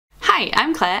Hi,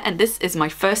 I'm Claire and this is my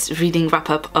first reading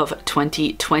wrap-up of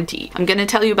 2020. I'm going to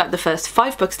tell you about the first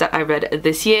 5 books that I read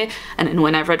this year, and then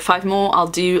when I've read 5 more I'll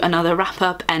do another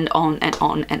wrap-up and on and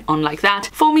on and on like that.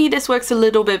 For me this works a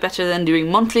little bit better than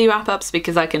doing monthly wrap-ups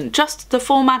because I can adjust the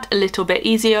format a little bit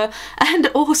easier, and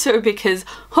also because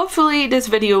hopefully this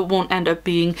video won't end up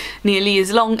being nearly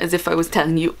as long as if I was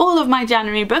telling you all of my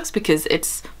January books, because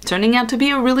it's turning out to be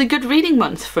a really good reading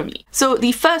month for me. So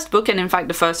the first book, and in fact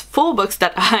the first 4 books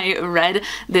that I read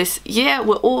this year,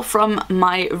 were all from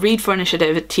my Read for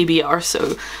Initiative TBR.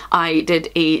 So I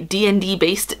did a D&D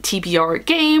based TBR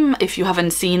game. If you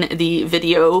haven't seen the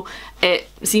video, it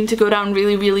seemed to go down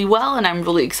really well and I'm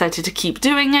really excited to keep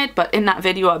doing it. But in that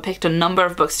video I picked a number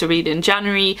of books to read in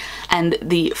January, and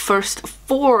the first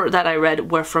 4 that I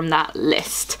read were from that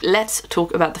list. Let's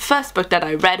talk about the first book that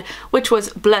I read, which was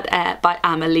Blood Air by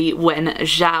Amélie Wen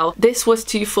Zhao. This was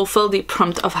to fulfill the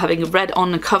prompt of having red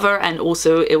on the cover, and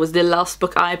also it was the last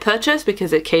book I purchased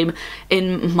because it came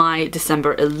in my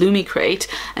December Illumi crate,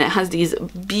 and it has these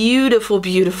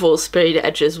beautiful sprayed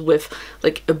edges with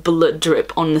like a blood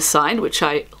drip on the side, which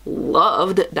I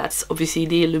loved. That's obviously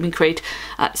the Illumi crate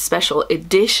special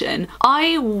edition.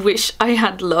 I wish I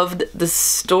had loved the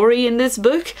story in this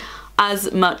book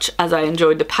as much as I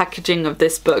enjoyed the packaging of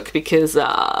this book, because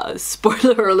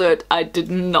spoiler alert, I did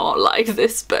not like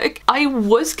this book. I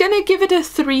was gonna give it a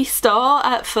 3-star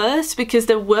at first because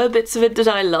there were bits of it that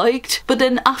I liked, but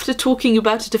then after talking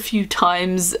about it a few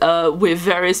times with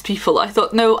various people, I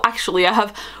thought no, actually I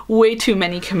have way too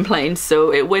many complaints,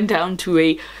 so it went down to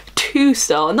a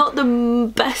 2-star. Not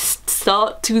the best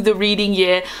start to the reading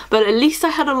year, but at least I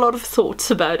had a lot of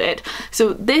thoughts about it.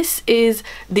 So this is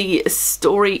the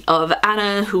story of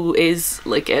Anna, who is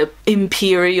like a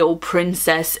imperial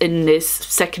princess in this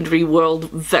secondary world,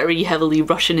 very heavily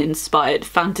Russian inspired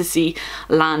fantasy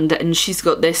land, and she's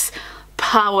got this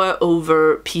power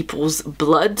over people's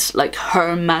blood. Like,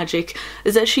 her magic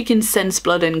is that she can sense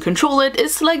blood and control it.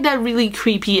 It's like that really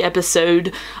creepy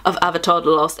episode of Avatar: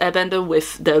 The Last Airbender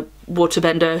with the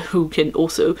waterbender who can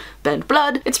also bend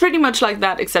blood. It's pretty much like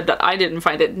that, except that I didn't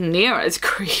find it near as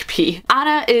creepy.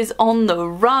 Anna is on the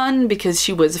run because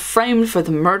she was framed for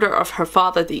the murder of her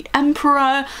father, the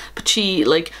Emperor, but she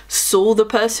like saw the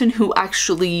person who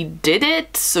actually did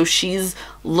it, so she's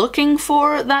looking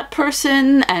for that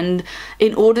person, and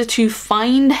in order to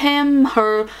find him,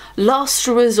 her last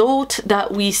resort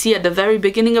that we see at the very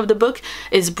beginning of the book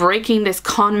is breaking this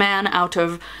con man out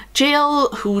of jail,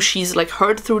 who she's like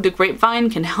heard through the grapevine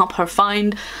can help her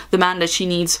find the man that she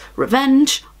needs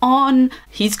revenge on.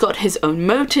 He's got his own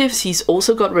motives, he's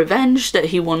also got revenge that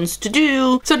he wants to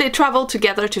do. So they travel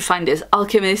together to find this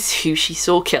alchemist who she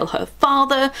saw kill her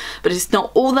father, but it's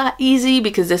not all that easy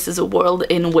because this is a world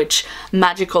in which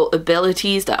magical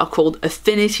abilities that are called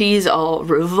affinities are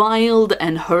reviled,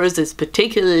 and hers is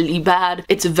particularly bad.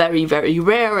 It's very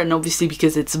rare, and obviously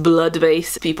because it's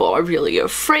blood-based, people are really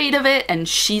afraid of it, and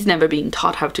she's never been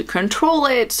taught how to control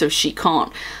it, so she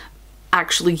can't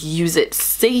actually use it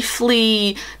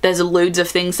safely. There's loads of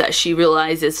things that she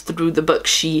realizes through the book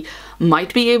she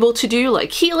might be able to do,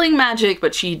 like healing magic,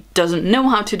 but she doesn't know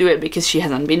how to do it because she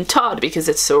hasn't been taught, because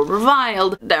it's so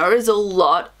reviled. There is a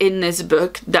lot in this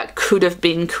book that could have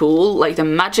been cool. Like, the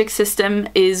magic system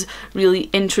is really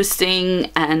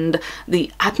interesting, and the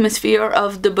atmosphere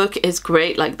of the book is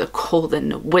great, like the cold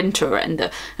and the winter and the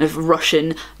kind of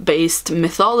Russian based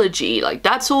mythology. Like,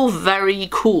 that's all very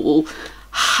cool.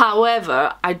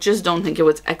 However, I just don't think it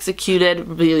was executed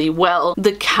really well.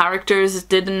 The characters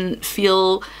didn't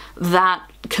feel that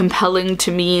compelling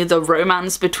to me. The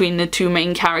romance between the 2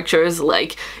 main characters,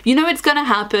 like, you know it's gonna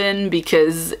happen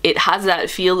because it has that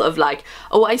feel of like,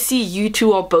 oh, I see you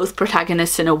 2 are both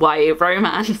protagonists in a YA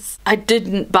romance. I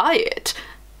didn't buy it.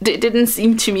 It didn't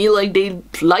seem to me like they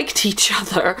liked each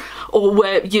other or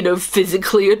were, you know,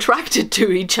 physically attracted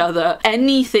to each other.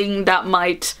 Anything that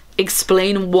might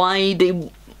explain why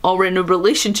they are in a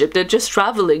relationship, they're just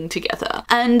traveling together.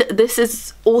 And this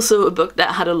is also a book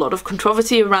that had a lot of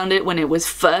controversy around it when it was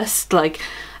first, like,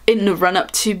 in the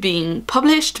run-up to being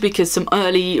published, because some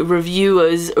early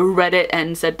reviewers read it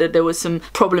and said that there was some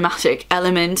problematic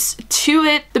elements to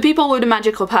it. The people with the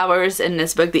magical powers in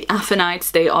this book, the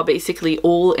Aphanites, they are basically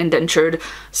all indentured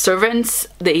servants.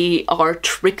 They are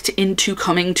tricked into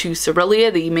coming to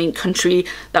Cerelia, the main country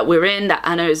that we're in, that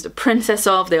Anna is the princess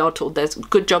of. They are told there's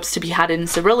good jobs to be had in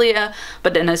Cerelia,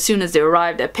 but then as soon as they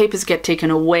arrive, their papers get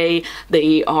taken away.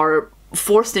 They are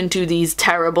forced into these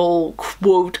terrible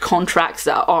quote contracts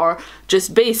that are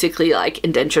just basically like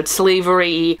indentured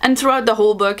slavery. And throughout the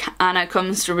whole book, Anna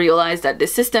comes to realize that the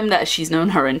system that she's known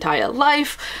her entire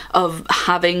life of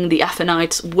having the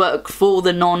Athenites work for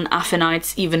the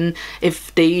non-Athenites even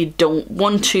if they don't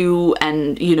want to,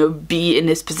 and, you know, be in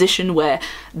this position where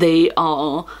they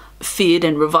are feared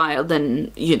and reviled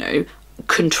and, you know,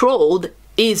 controlled,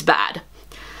 is bad.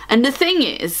 And the thing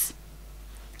is,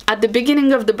 at the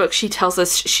beginning of the book, she tells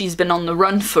us she's been on the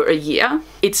run for a year.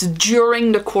 It's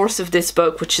during the course of this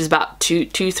book, which is about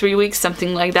 3 weeks,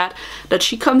 something like that, that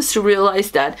she comes to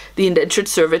realize that the indentured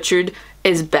servitude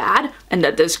is bad and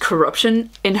that there's corruption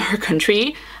in her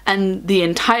country. And the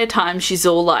entire time she's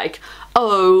all like,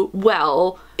 oh,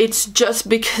 well, it's just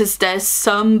because there's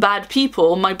some bad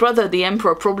people. My brother, the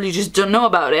emperor, probably just don't know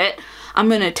about it. I'm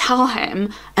gonna tell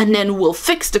him, and then we'll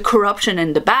fix the corruption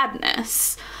and the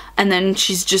badness. And then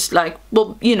she's just like,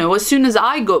 well, you know, as soon as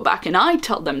I go back and I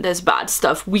tell them there's bad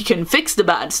stuff, we can fix the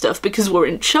bad stuff because we're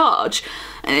in charge.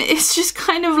 And it's just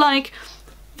kind of like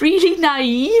really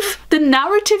naive. The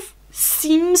narrative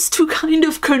seems to kind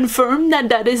of confirm that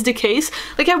that is the case.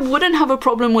 Like, I wouldn't have a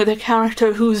problem with a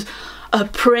character who's a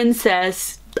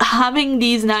princess having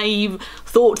these naive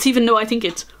thoughts, even though I think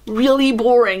it's really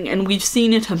boring and we've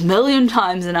seen it a million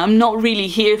times, and I'm not really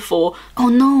here for, oh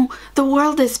no, the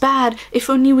world is bad, if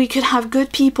only we could have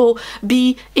good people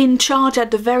be in charge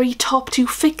at the very top to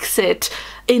fix it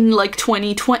in like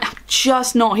 2020. I'm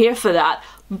just not here for that.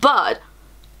 But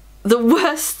the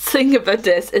worst thing about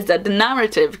this is that the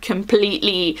narrative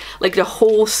completely, like the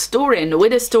whole story and the way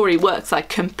the story works, like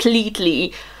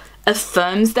completely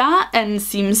affirms that and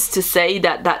seems to say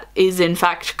that that is in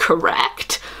fact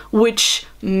correct, which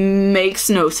makes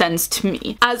no sense to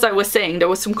me. As I was saying, there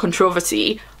was some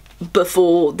controversy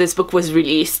before this book was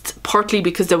released, partly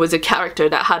because there was a character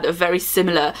that had a very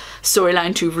similar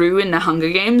storyline to Rue in the Hunger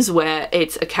Games, where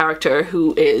it's a character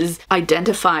who is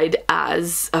identified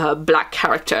as a black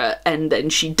character and then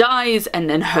she dies,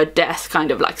 and then her death kind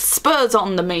of like spurs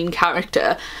on the main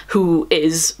character who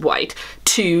is white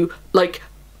to like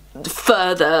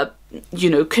further, you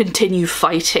know, continue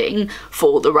fighting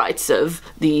for the rights of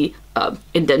the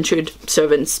indentured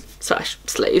servants slash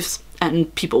slaves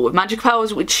and people with magic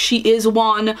powers, which she is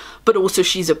one, but also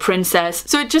she's a princess.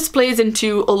 So it just plays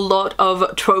into a lot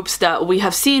of tropes that we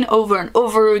have seen over and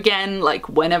over again, like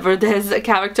whenever there's a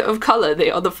character of color, they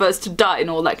are the first to die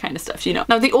and all that kind of stuff, you know.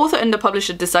 Now, the author and the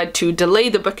publisher decided to delay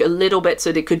the book a little bit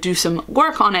so they could do some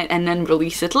work on it and then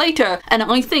release it later. And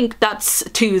I think that's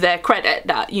to their credit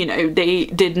that, you know, they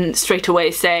didn't straight away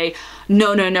say,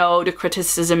 no, no, no, the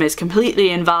criticism is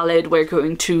completely invalid, we're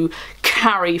going to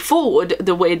carry forward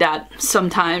the way that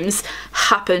sometimes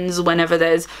happens whenever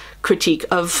there's critique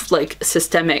of like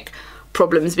systemic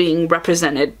problems being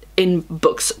represented in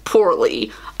books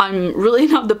poorly. I'm really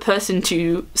not the person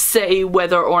to say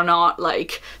whether or not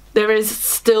like there is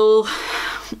still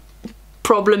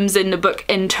problems in the book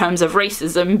in terms of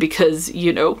racism because,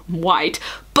 you know, white,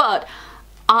 but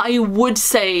I would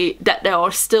say that there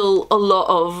are still a lot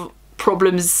of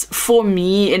problems for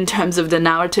me in terms of the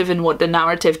narrative and what the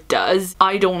narrative does.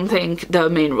 I don't think the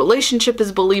main relationship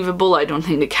is believable. I don't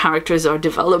think the characters are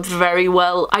developed very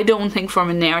well. I don't think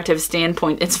from a narrative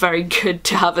standpoint it's very good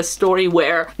to have a story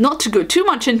where, not to go too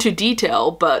much into detail,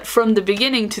 but from the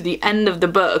beginning to the end of the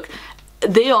book,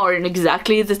 they are in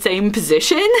exactly the same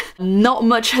position. Not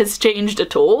much has changed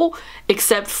at all,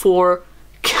 except for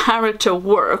character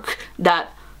work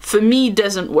that for me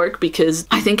doesn't work, because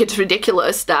I think it's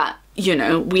ridiculous that, you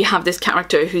know, we have this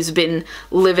character who's been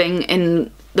living in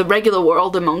the regular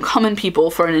world among common people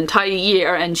for an entire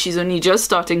year and she's only just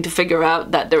starting to figure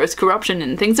out that there is corruption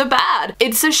and things are bad.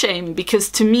 It's a shame, because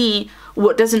to me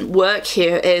what doesn't work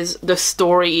here is the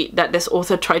story that this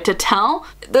author tried to tell.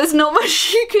 There's not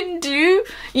much you can do,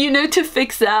 you know, to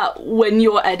fix that when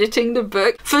you're editing the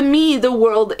book. For me, the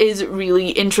world is really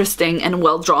interesting and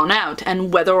well drawn out,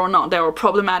 and whether or not there are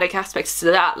problematic aspects to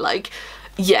that, like,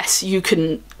 yes, you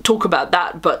can talk about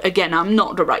that, but again, I'm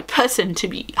not the right person to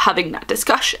be having that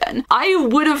discussion. I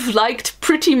would have liked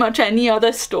pretty much any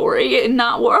other story in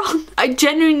that world. I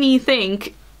genuinely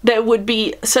think there would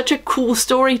be such a cool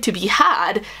story to be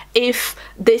had if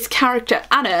this character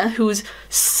Anna, who's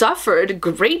suffered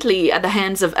greatly at the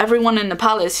hands of everyone in the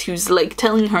palace who's like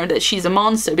telling her that she's a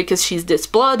monster because she's this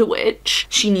blood witch,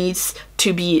 she needs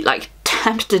to be like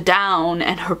tamped down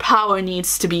and her power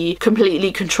needs to be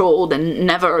completely controlled and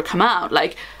never come out.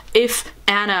 Like, if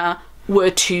Anna were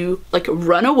to like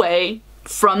run away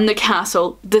from the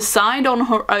castle, decide on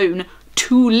her own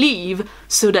to leave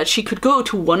so that she could go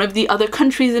to one of the other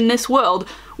countries in this world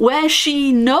where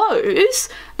she knows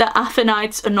that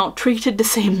Athenites are not treated the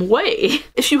same way.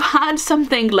 If you had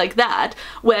something like that,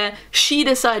 where she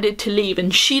decided to leave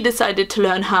and she decided to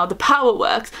learn how the power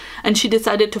works, and she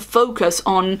decided to focus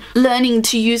on learning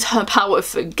to use her power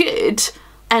for good,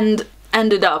 and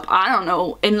ended up, I don't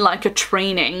know, in like a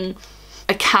training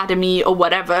academy or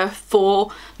whatever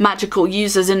for magical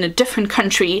users in a different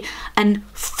country, and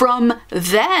from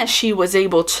there she was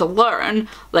able to learn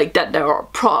like that there are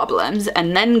problems,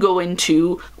 and then go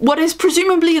into what is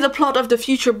presumably the plot of the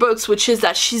future books, which is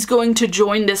that she's going to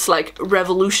join this like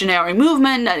revolutionary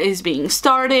movement that is being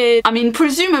started. I mean,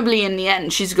 presumably in the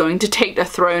end she's going to take the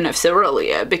throne of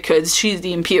Cerealia because she's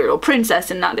the imperial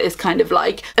princess, and that is kind of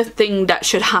like a thing that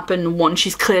should happen once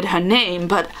she's cleared her name.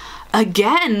 But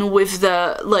again, with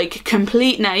the like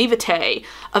complete naivete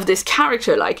of this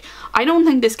character, like I don't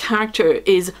think this character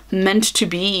is meant to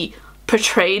be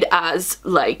portrayed as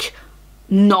like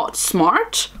not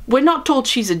smart. We're not told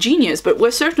she's a genius, but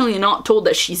we're certainly not told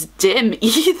that she's dim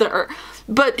either.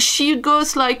 But she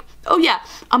goes like, oh yeah,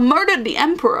 I murdered the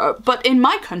emperor, but in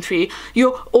my country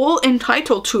you're all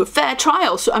entitled to a fair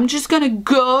trial, so I'm just gonna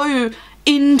go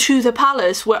into the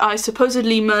palace where I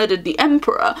supposedly murdered the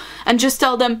emperor and just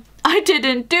tell them, I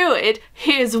didn't do it,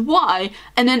 here's why,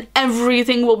 and then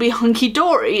everything will be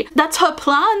hunky-dory. That's her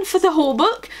plan for the whole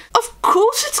book. Of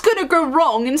course it's gonna go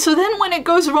wrong, and so then when it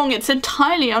goes wrong it's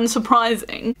entirely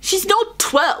unsurprising. She's not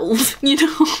 12, you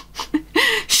know?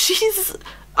 She's,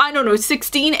 I don't know,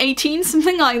 16, 18,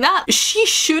 something like that. She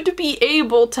should be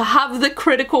able to have the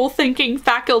critical thinking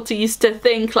faculties to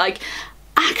think like,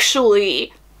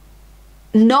 actually,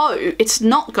 no, it's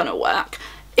not gonna work.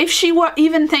 If she were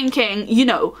even thinking, you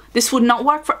know, this would not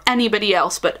work for anybody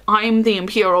else, but I'm the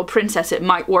imperial princess, it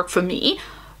might work for me,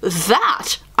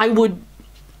 that I would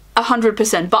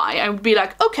 100% buy. I would be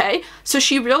like, okay, so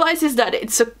she realizes that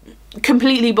it's a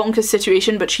completely bonkers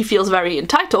situation, but she feels very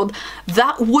entitled.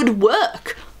 That would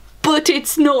work. But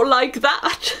it's not like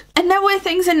that. And there were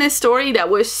things in this story that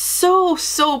were so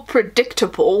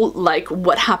predictable, like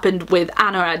what happened with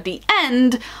Anna at the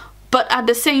end, but at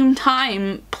the same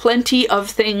time, plenty of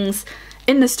things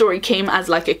in the story came as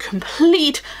like a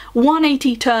complete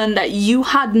 180 turn that you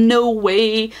had no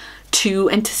way to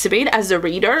anticipate as a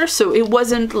reader. So it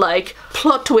wasn't like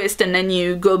plot twist and then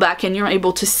you go back and you're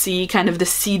able to see kind of the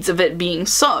seeds of it being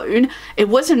sown. It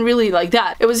wasn't really like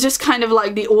that. It was just kind of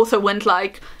like the author went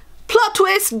like, plot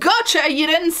twist, gotcha, you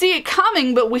didn't see it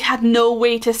coming, but we had no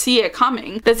way to see it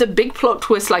coming. There's a big plot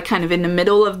twist like kind of in the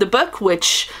middle of the book,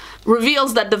 which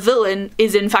reveals that the villain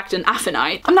is in fact an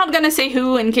Athenite. I'm not gonna say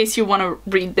who in case you want to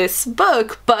read this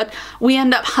book, but we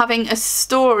end up having a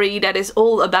story that is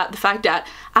all about the fact that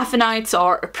Athenites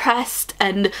are oppressed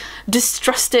and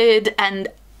distrusted and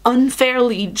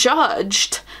unfairly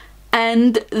judged,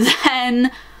 and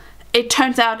then it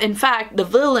turns out, in fact, the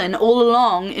villain all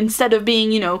along, instead of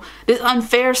being, you know, this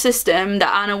unfair system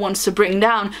that Anna wants to bring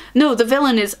down, no, the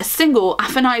villain is a single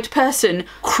Athenite person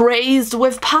crazed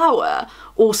with power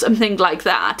or something like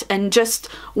that, and just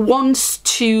wants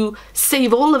to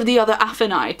save all of the other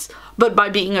Athenites, but by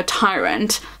being a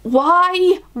tyrant.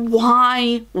 Why?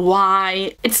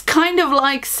 It's kind of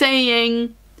like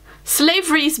saying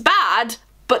slavery's bad,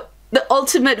 but the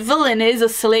ultimate villain is a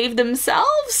slave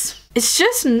themselves. It's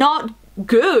just not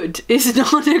good. It's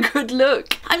not a good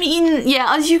look. I mean,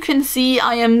 yeah, as you can see,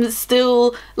 I am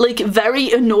still like very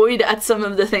annoyed at some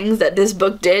of the things that this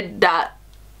book did that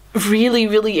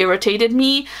really irritated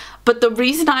me. But the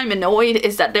reason I'm annoyed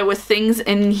is that there were things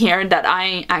in here that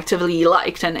I actively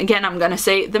liked. And again, I'm gonna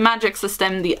say the magic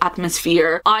system, the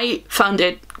atmosphere, I found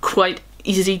it quite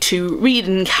easy to read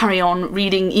and carry on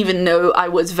reading, even though I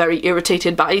was very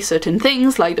irritated by certain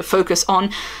things, like the focus on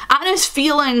Anna's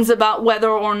feelings about whether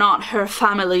or not her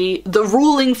family, the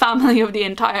ruling family of the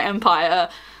entire empire,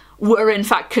 were in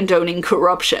fact condoning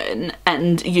corruption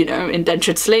and, you know,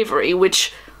 indentured slavery,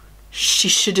 which she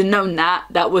should have known that.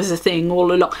 That was a thing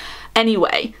all along.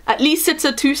 Anyway, at least it's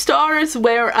a 2 stars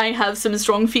where I have some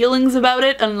strong feelings about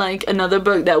it, unlike another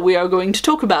book that we are going to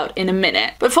talk about in a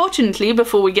minute. But fortunately,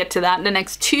 before we get to that, the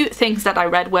next 2 things that I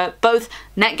read were both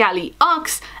NetGalley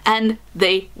arcs, and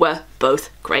they were both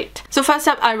great. So first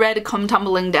up, I read Come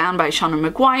Tumbling Down by Shauna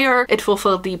Maguire. It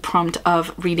fulfilled the prompt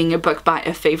of reading a book by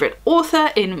a favourite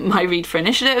author in my Read for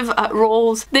Initiative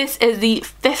roles. This is the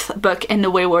 5th book in the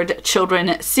Wayward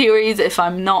Children series, if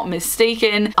I'm not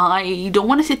mistaken. I don't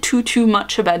want to say too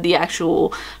much about the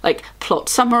actual like plot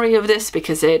summary of this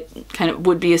because it kind of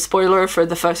would be a spoiler for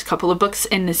the first couple of books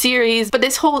in the series, but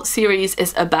this whole series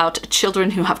is about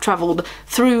children who have travelled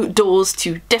through doors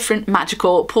to different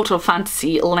magical portal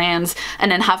fantasy lands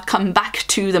and then have come back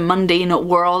to the mundane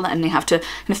world, and they have to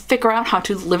kind of figure out how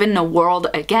to live in the world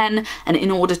again. And in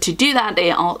order to do that,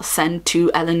 they are sent to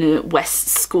Eleanor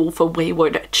West's School for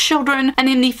Wayward Children. And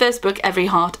in the first book, Every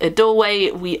Heart a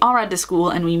Doorway, we are at the school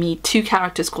and we meet two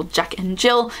characters called Jack and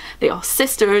Jill. They are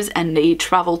sisters and they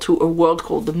travel to a world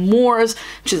called the Moors,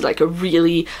 which is like a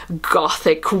really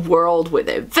gothic world with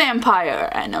a vampire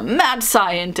and a mad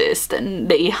scientist, and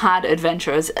they had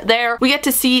adventures there. We get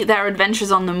to see their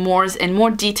adventures on the moors in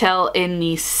more detail in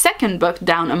the second book,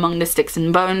 Down Among the Sticks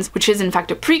and Bones, which is in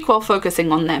fact a prequel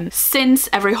focusing on them. Since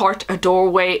Every Heart a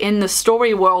Doorway, in the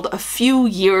story world, a few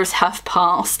years have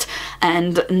passed,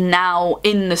 and now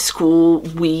in the school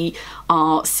we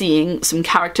are seeing some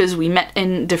characters we met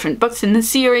in different books in the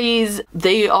series.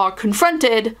 They are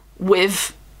confronted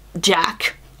with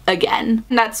Jack again.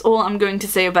 And that's all I'm going to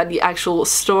say about the actual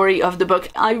story of the book.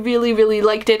 I really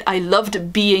liked it. I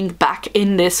loved being back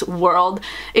in this world.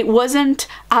 It wasn't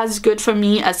as good for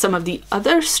me as some of the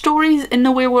other stories in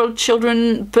the Wayward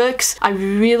Children books. I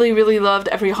really loved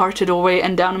Every Heart a Doorway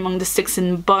and Down Among the Sticks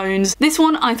and Bones. This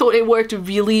one, I thought it worked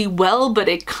really well, but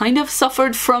it kind of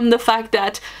suffered from the fact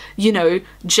that, you know,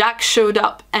 Jack showed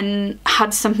up and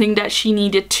had something that she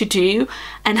needed to do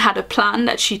and had a plan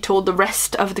that she told the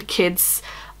rest of the kids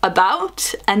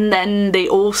about, and then they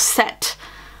all set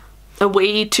a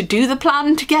way to do the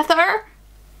plan together,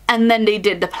 and then they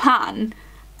did the plan.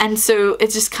 And so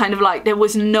it's just kind of like there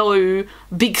was no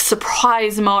big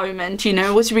surprise moment, you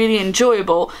know. It was really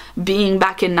enjoyable being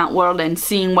back in that world and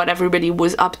seeing what everybody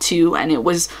was up to, and it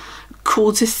was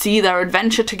cool to see their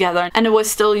adventure together. And it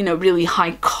was still, you know, really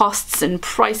high costs and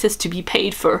prices to be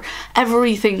paid for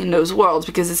everything in those worlds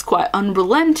because it's quite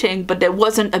unrelenting, but there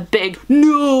wasn't a big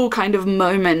no kind of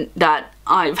moment that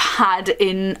I've had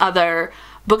in other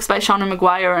books by Shauna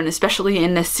Maguire, and especially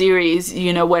in this series,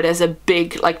 you know, where there's a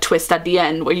big like twist at the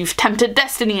end where you've tempted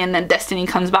destiny and then destiny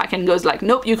comes back and goes like,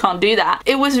 nope, you can't do that.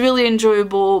 It was really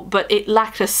enjoyable, but it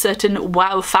lacked a certain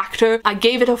wow factor. I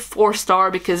gave it a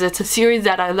 4-star because it's a series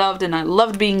that I loved and I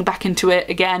loved being back into it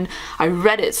again. I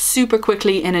read it super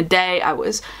quickly in a day. I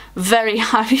was very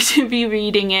happy to be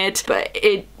reading it, but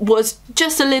it was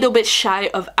just a little bit shy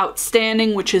of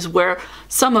outstanding, which is where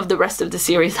some of the rest of the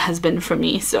series has been for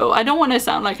me. So I don't want to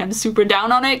sound like I'm super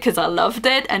down on it because I loved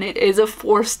it and it is a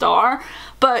 4-star,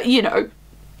 but you know,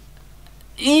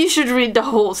 you should read the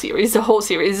whole series. The whole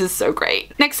series is so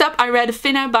great. Next up, I read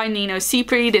Finna by Nino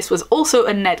Cipri. This was also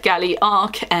a NetGalley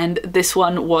arc, and this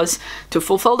one was to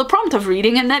fulfill the prompt of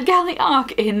reading a NetGalley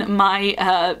arc in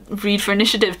my Read for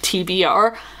Initiative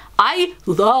TBR. I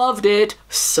loved it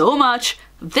so much.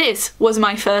 This was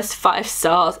my first 5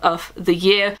 stars of the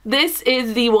year. This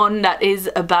is the one that is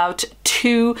about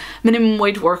 2 minimum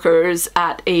wage workers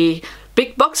at a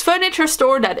big box furniture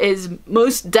store that is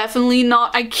most definitely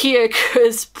not IKEA,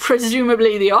 because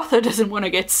presumably the author doesn't want to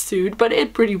get sued, but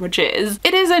it pretty much is.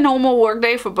 It is a normal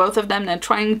workday for both of them. They're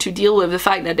trying to deal with the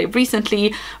fact that they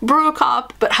recently broke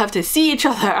up but have to see each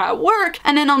other at work,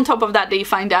 and then on top of that they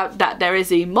find out that there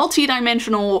is a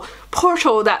multi-dimensional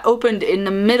portal that opened in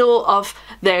the middle of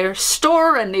their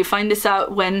store, and they find this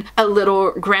out when a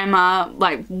little grandma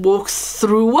like walks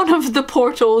through one of the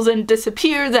portals and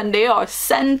disappears, and they are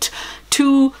sent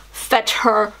to fetch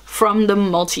her from the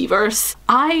multiverse.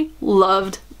 I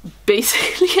loved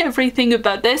basically everything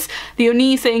about this. The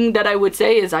only thing that I would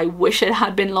say is I wish it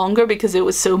had been longer because it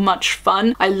was so much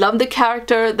fun. I love the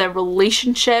character. Their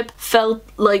relationship felt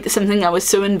like something I was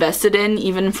so invested in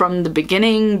even from the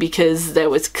beginning, because there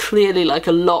was clearly like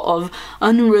a lot of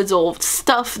unresolved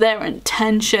stuff there and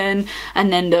tension,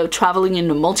 and then the traveling in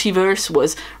the multiverse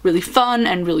was really fun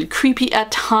and really creepy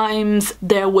at times.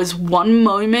 There was one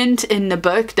moment in the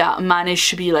book that managed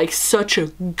to be like such a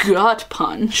gut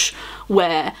punch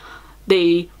where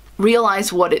they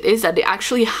realize what it is that they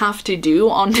actually have to do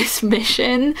on this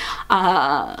mission,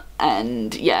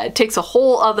 and yeah, it takes a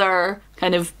whole other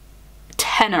kind of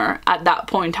tenor at that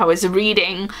point. I was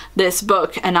reading this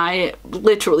book and I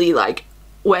literally like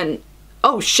went,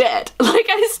 oh shit, like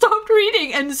I stopped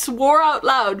reading and swore out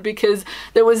loud because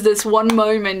there was this one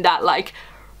moment that like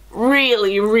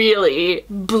really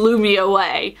blew me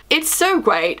away. It's so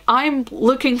great. I'm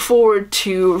looking forward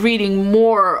to reading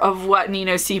more of what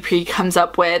Nino Cipri comes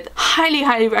up with.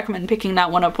 Highly recommend picking that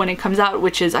one up when it comes out,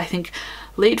 which is I think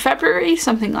late February,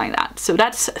 something like that. So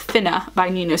that's Thinner by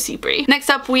Nino Cipri. Next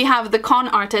up we have The Con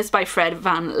Artist by Fred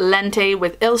Van Lente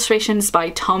with illustrations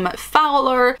by Tom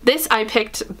Fowler. This I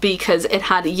picked because it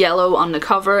had yellow on the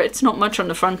cover. It's not much on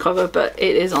the front cover, but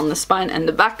it is on the spine and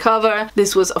the back cover.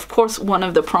 This was of course one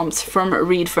of the prompts from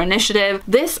Read for Initiative.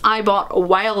 This I bought a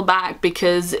while back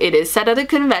because it is set at a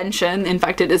convention. In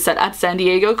fact, it is set at San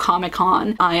Diego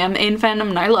Comic-Con. I am in fandom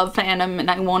and I love fandom, and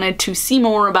I wanted to see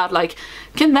more about like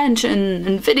convention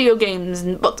and video games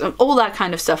and books and all that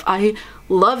kind of stuff. I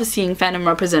love seeing fandom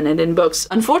represented in books.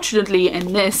 Unfortunately,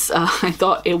 in this, I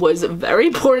thought it was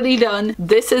very poorly done.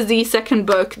 This is the second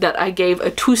book that I gave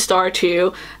a 2-star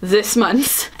to this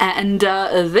month, and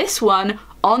this one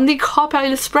on the copy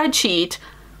spreadsheet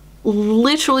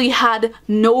literally had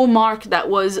no mark that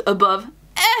was above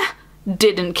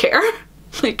didn't care.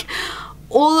 Like,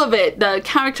 all of it, the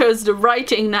characters, the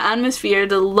writing, the atmosphere,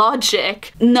 the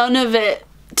logic, none of it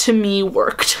to me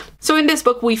worked. So in this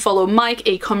book we follow Mike,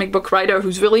 a comic book writer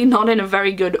who's really not in a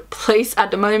very good place at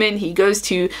the moment. He goes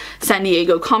to San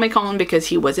Diego Comic-Con because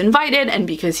he was invited and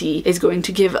because he is going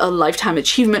to give a Lifetime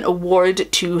Achievement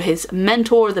Award to his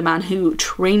mentor, the man who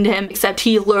trained him, except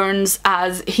he learns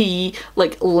as he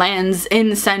like lands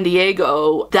in San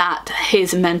Diego that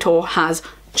his mentor has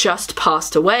just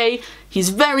passed away. He's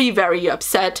very, very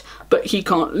upset, but he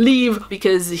can't leave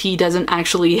because he doesn't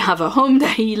actually have a home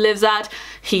that he lives at.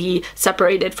 He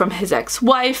separated from his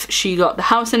ex-wife, she got the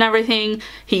house and everything.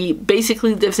 He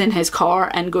basically lives in his car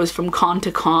and goes from con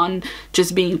to con,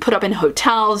 just being put up in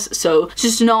hotels, so it's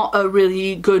just not a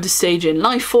really good stage in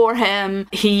life for him.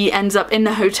 He ends up in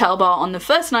the hotel bar on the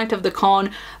first night of the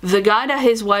con. The guy that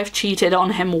his wife cheated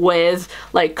on him with,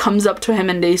 like, comes up to him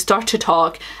and they start to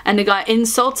talk, and the guy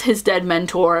insults his dead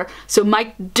mentor, so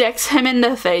Mike decks him in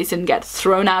the face and gets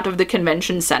thrown out of the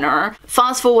convention center.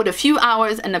 Fast forward a few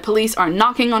hours and the police are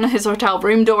knocking on his hotel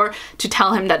room door to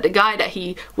tell him that the guy that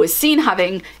he was seen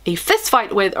having a fist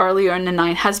fight with earlier in the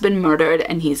night has been murdered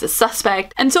and he's a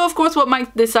suspect. And so of course what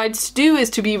Mike decides to do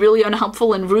is to be really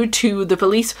unhelpful and rude to the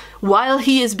police while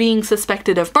he is being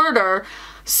suspected of murder,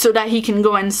 so that he can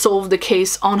go and solve the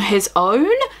case on his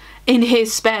own in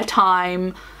his spare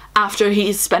time after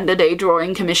he's spent a day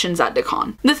drawing commissions at the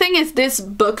con. The thing is, this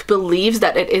book believes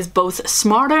that it is both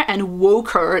smarter and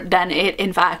woker than it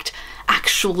in fact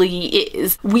actually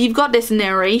is. We've got this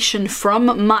narration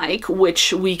from Mike,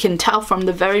 which we can tell from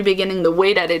the very beginning, the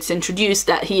way that it's introduced,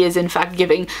 that he is in fact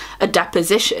giving a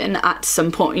deposition at some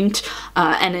point,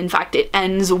 and in fact it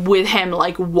ends with him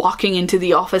like walking into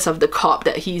the office of the cop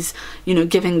that he's, you know,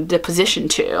 giving the deposition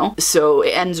to. So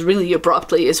it ends really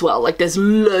abruptly as well. Like, there's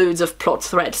loads of plot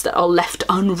threads that are left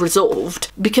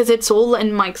unresolved because it's all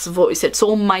in Mike's voice. It's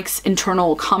all Mike's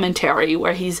internal commentary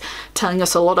where he's telling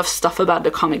us a lot of stuff about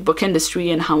the comic book industry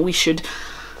and how we should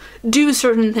do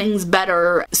certain things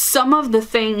better. Some of the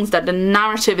things that the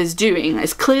narrative is doing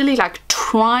is clearly like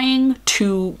trying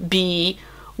to be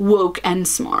woke and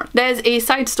smart. There's a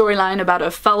side storyline about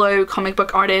a fellow comic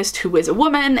book artist who is a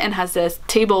woman and has this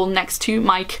table next to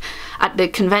Mike at the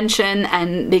convention,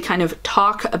 and they kind of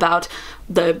talk about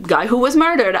the guy who was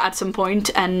murdered at some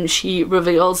point, and she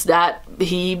reveals that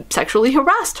he sexually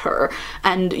harassed her,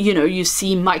 and you know, you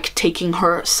see Mike taking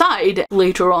her side.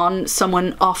 Later on,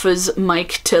 someone offers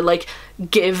Mike to like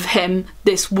give him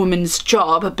this woman's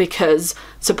job because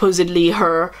supposedly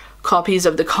her copies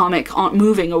of the comic aren't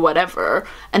moving or whatever,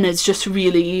 and it's just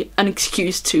really an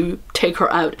excuse to take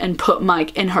her out and put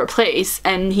Mike in her place,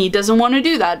 and he doesn't want to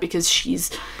do that because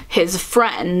she's his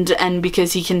friend and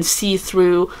because he can see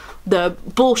through the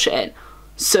bullshit.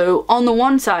 So on the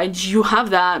one side you have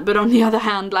that, but on the other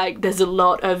hand, like, there's a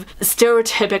lot of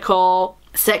stereotypical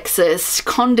sexist,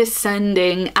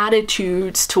 condescending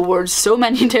attitudes towards so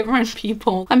many different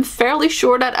people. I'm fairly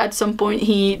sure that at some point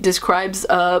he describes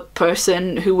a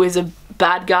person who is a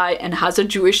bad guy and has a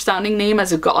Jewish sounding name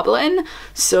as a goblin,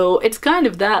 so it's kind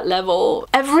of that level.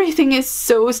 Everything is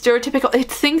so stereotypical. It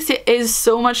thinks it is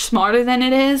so much smarter than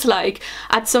it is. Like,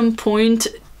 at some point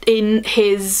in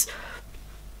his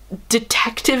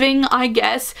detectiving, I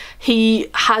guess, he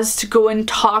has to go and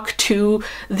talk to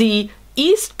the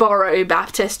Eastboro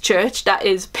Baptist Church that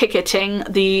is picketing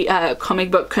the comic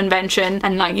book convention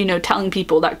and, like, you know, telling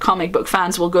people that comic book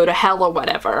fans will go to hell or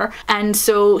whatever. And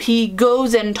so he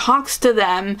goes and talks to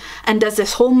them and does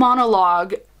this whole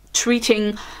monologue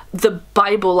treating the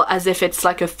Bible as if it's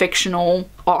like a fictional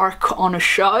arc on a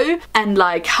show, and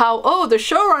like how, oh, the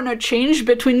showrunner changed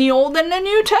between the Old and the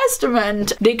New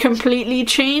Testament. They completely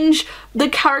change the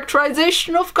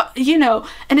characterization of God, you know,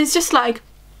 and it's just like,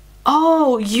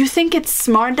 oh, you think it's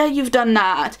smart that you've done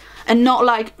that and not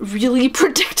like really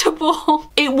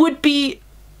predictable? It would be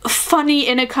funny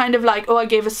in a kind of like, oh, I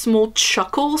gave a small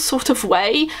chuckle sort of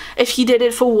way if he did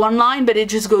it for one line, but it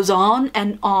just goes on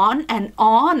and on and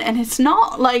on, and it's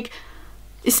not like,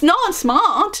 it's not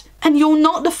smart. And you're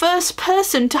not the first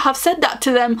person to have said that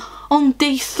to them on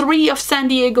day 3 of San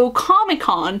Diego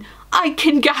Comic-Con, I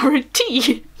can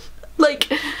guarantee.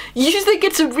 Like, you think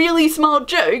it's a really smart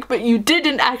joke, but you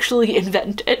didn't actually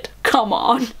invent it. Come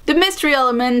on. The mystery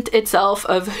element itself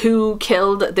of who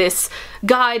killed this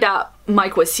guy that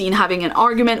Mike was seen having an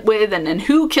argument with, and then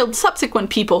who killed subsequent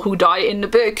people who die in the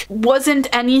book,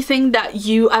 wasn't anything that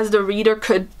you as the reader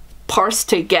could parse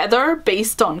together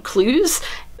based on clues.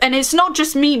 And it's not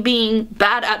just me being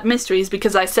bad at mysteries,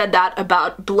 because I said that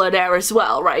about Blood Air as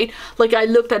well, right? Like, I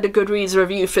looked at the Goodreads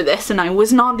review for this and I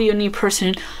was not the only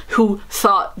person who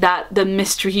thought that the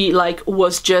mystery, like,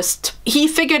 was just, he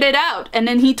figured it out and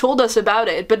then he told us about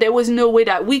it, but there was no way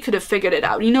that we could have figured it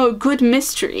out. You know, a good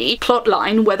mystery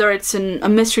plotline, whether it's in a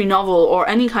mystery novel or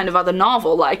any kind of other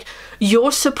novel, like,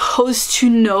 you're supposed to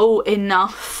know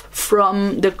enough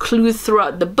from the clues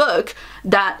throughout the book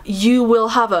that you will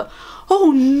have a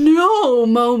oh no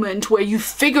moment where you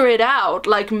figure it out,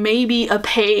 like maybe a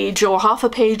page or half a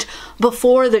page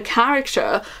before the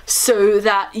character, so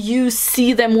that you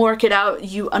see them work it out,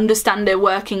 you understand they're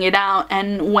working it out,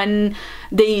 and when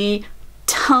they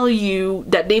tell you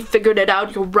that they figured it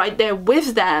out, you're right there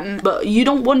with them. But you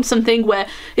don't want something where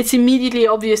it's immediately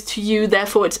obvious to you,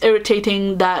 therefore it's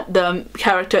irritating that the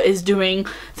character is doing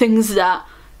things that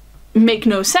make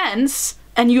no sense,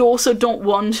 and you also don't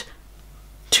want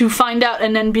to find out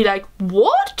and then be like,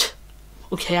 what?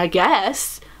 Okay, I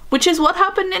guess. Which is what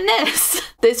happened in this.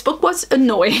 This book was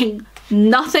annoying.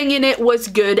 Nothing in it was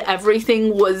good.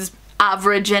 Everything was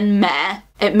average and meh.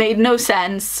 It made no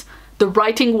sense. The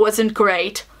writing wasn't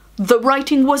great. The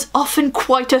writing was often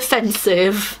quite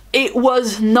offensive. It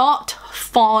was not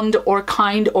fond or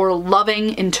kind or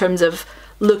loving in terms of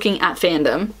looking at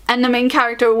fandom. And the main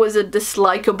character was a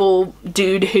dislikable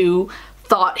dude who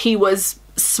thought he was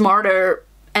smarter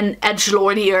and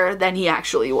edgelordier than he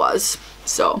actually was.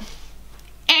 So,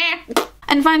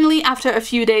 And finally, after a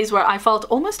few days where I felt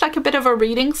almost like a bit of a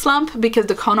reading slump because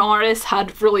the con artist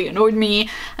had really annoyed me,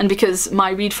 and because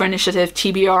my Read for Initiative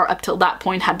TBR up till that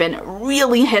point had been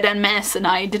really hit and miss and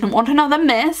I didn't want another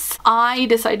miss, I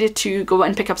decided to go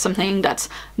and pick up something that's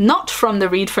not from the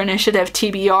Read for Initiative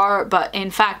TBR, but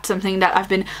in fact something that I've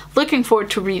been looking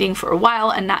forward to reading for a while,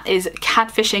 and that is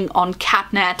Catfishing on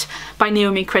Catnet by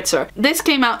Naomi Kritzer. This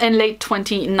came out in late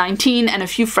 2019 and a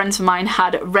few friends of mine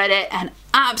had read it and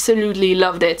absolutely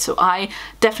loved it, so I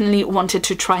definitely wanted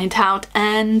to try it out,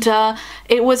 and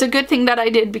it was a good thing that I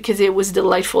did because it was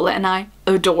delightful and I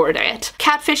adored it.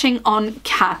 Catfishing on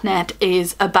Catnet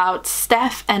is about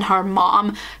Steph and her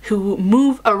mom, who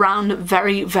move around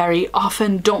very, very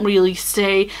often, don't really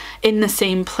stay in the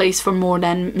same place for more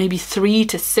than maybe 3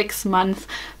 to 6 months,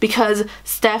 because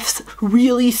Steph's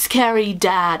really scary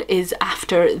dad is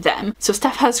after them. So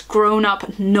Steph has grown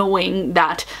up knowing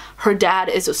that her dad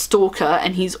is a stalker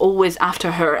and he's always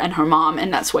after her and her mom,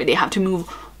 and that's why they have to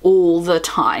move all the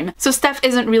time. So Steph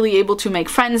isn't really able to make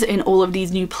friends in all of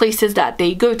these new places that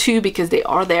they go to because they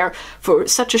are there for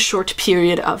such a short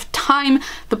period of time.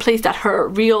 The place that her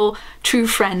real true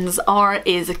friends are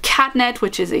is Catnet,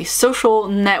 which is a social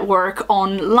network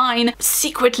online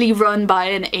secretly run by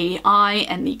an AI,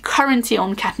 and the currency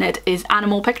on Catnet is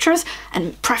animal pictures,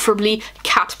 and preferably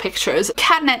cat pictures.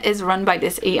 Catnet is run by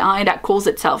this AI that calls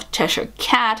itself Cheshire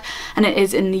Cat, and it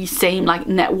is in the same like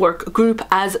network group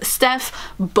as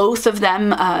Steph. Both of them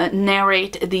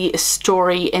narrate the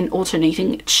story in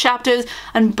alternating chapters,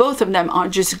 and both of them are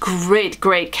just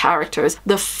great characters.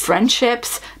 The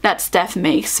friendships that Steph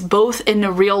makes, both in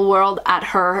the real world at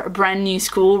her brand new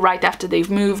school right after they've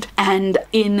moved, and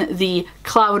in the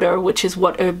Clouder, which is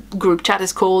what a group chat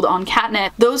is called on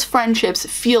Catnet, those friendships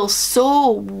feel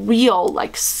so real,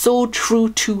 like so true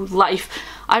to life.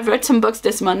 I've read some books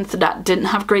this month that didn't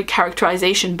have great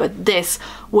characterization, but this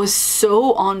was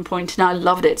so on point and I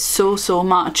loved it so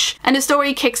much. And the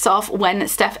story kicks off when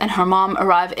Steph and her mom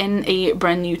arrive in a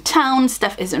brand new town.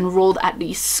 Steph is enrolled at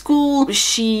the school.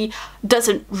 She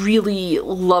doesn't really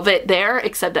love it there,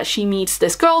 except that she meets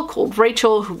this girl called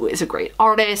Rachel, who is a great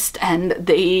artist, and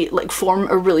they like form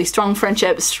a really strong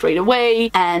friendship straight away,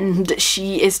 and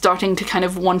she is starting to kind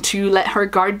of want to let her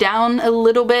guard down a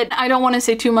little bit. I don't want to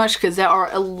say too much because there are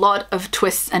a lot of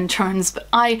twists and turns, but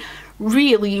I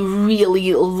really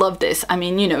love this. I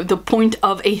mean, you know, the point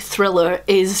of a thriller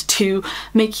is to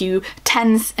make you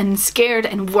tense and scared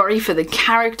and worry for the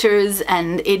characters,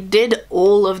 and it did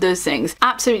all of those things.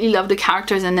 Absolutely love the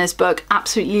characters in this book,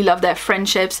 absolutely love their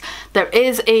friendships. There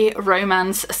is a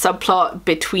romance subplot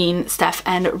between Steph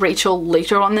and Rachel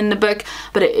later on in the book,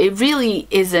 but it really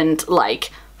isn't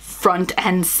like front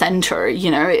and center,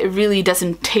 you know, it really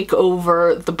doesn't take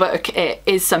over the book. It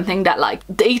is something that like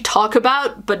they talk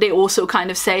about, but they also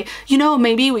kind of say, you know,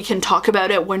 maybe we can talk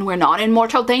about it when we're not in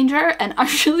mortal danger, and I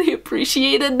really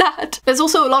appreciated that. There's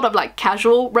also a lot of like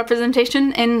casual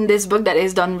representation in this book that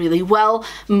is done really well.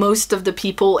 Most of the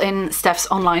people in Steph's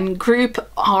online group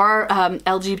are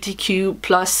LGBTQ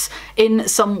plus in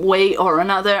some way or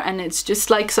another, and it's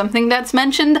just like something that's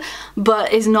mentioned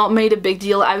but is not made a big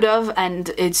deal out of,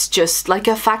 and it's just like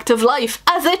a fact of life,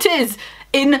 as it is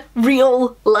in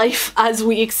real life as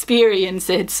we experience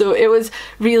it. So it was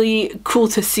really cool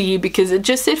to see, because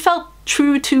it felt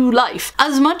true to life.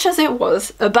 As much as it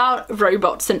was about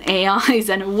robots and AIs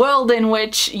and a world in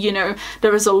which, you know,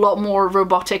 there is a lot more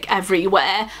robotic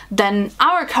everywhere than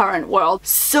our current world,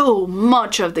 so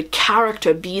much of the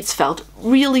character beats felt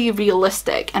really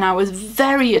realistic, and I was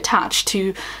very attached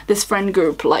to this friend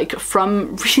group, like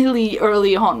from really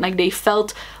early on. Like they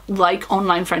felt like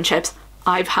online friendships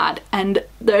I've had, and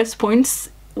there's points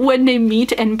when they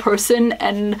meet in person,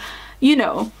 and you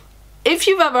know, if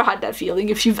you've ever had that feeling,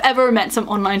 if you've ever met some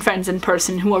online friends in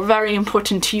person who are very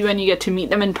important to you and you get to meet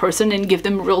them in person and give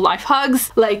them real life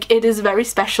hugs, like it is very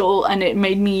special, and it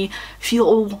made me feel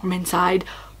all warm inside.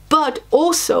 But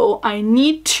also I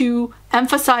need to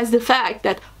emphasize the fact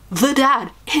that the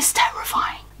dad is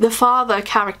terrifying. The father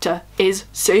character is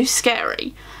so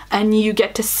scary, and you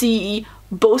get to see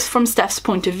both from Steph's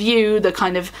point of view, the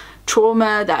kind of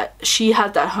trauma that she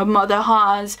had, that her mother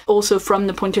has, also from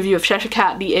the point of view of Cheshire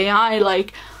Cat, the AI,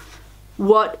 like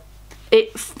what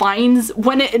it finds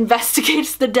when it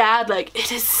investigates the dad. Like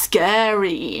it is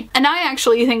scary, and I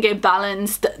actually think it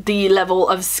balanced the level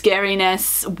of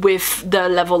scariness with the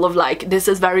level of like, this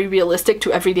is very realistic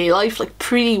to everyday life, like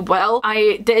pretty well.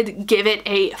 I did give it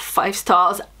a 5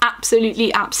 stars.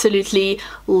 Absolutely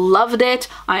loved it.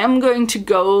 I am going to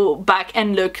go back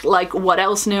and look like what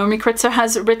else Naomi Kritzer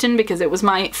has written, because it was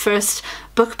my first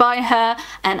book by her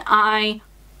and I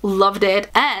loved it.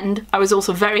 And I was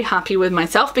also very happy with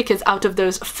myself, because out of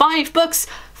those 5 books,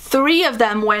 3 of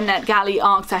them were NetGalley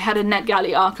arcs. I had a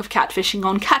NetGalley arc of Catfishing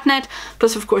on Catnet,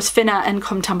 plus of course Finna and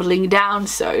Come Tumbling Down,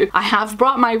 so I have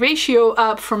brought my ratio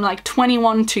up from like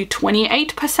 21 to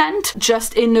 28%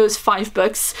 just in those 5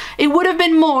 books. It would have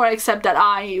been more, except that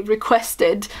I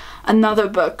requested another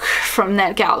book from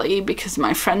NetGalley because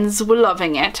my friends were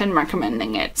loving it and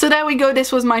recommending it. So there we go,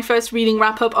 this was my first reading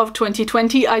wrap up of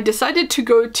 2020. I decided to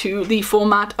go to the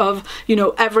format of, you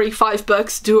know, every 5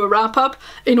 books do a wrap up,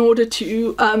 in order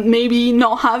to maybe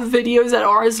not have videos that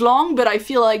are as long, but I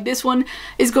feel like this one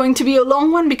is going to be a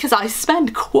long one because I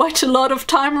spent quite a lot of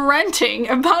time ranting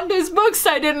about those books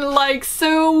I didn't like,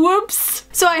 so whoops.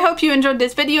 So I hope you enjoyed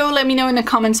this video. Let me know in the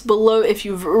comments below if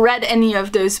you've read any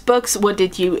of those books. What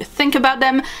did you think about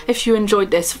them? If you enjoyed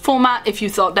this format, if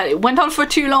you thought that it went on for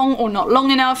too long or not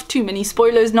long enough, too many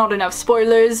spoilers, not enough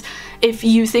spoilers. If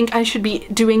you think I should be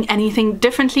doing anything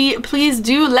differently, please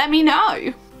do let me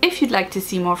know. If you'd like to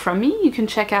see more from me, you can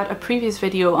check out a previous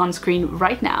video on screen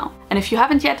right now. And if you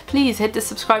haven't yet, please hit the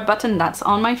subscribe button that's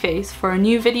on my face for a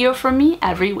new video from me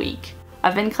every week.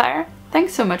 I've been Claire,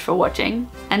 thanks so much for watching,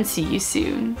 and see you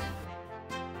soon.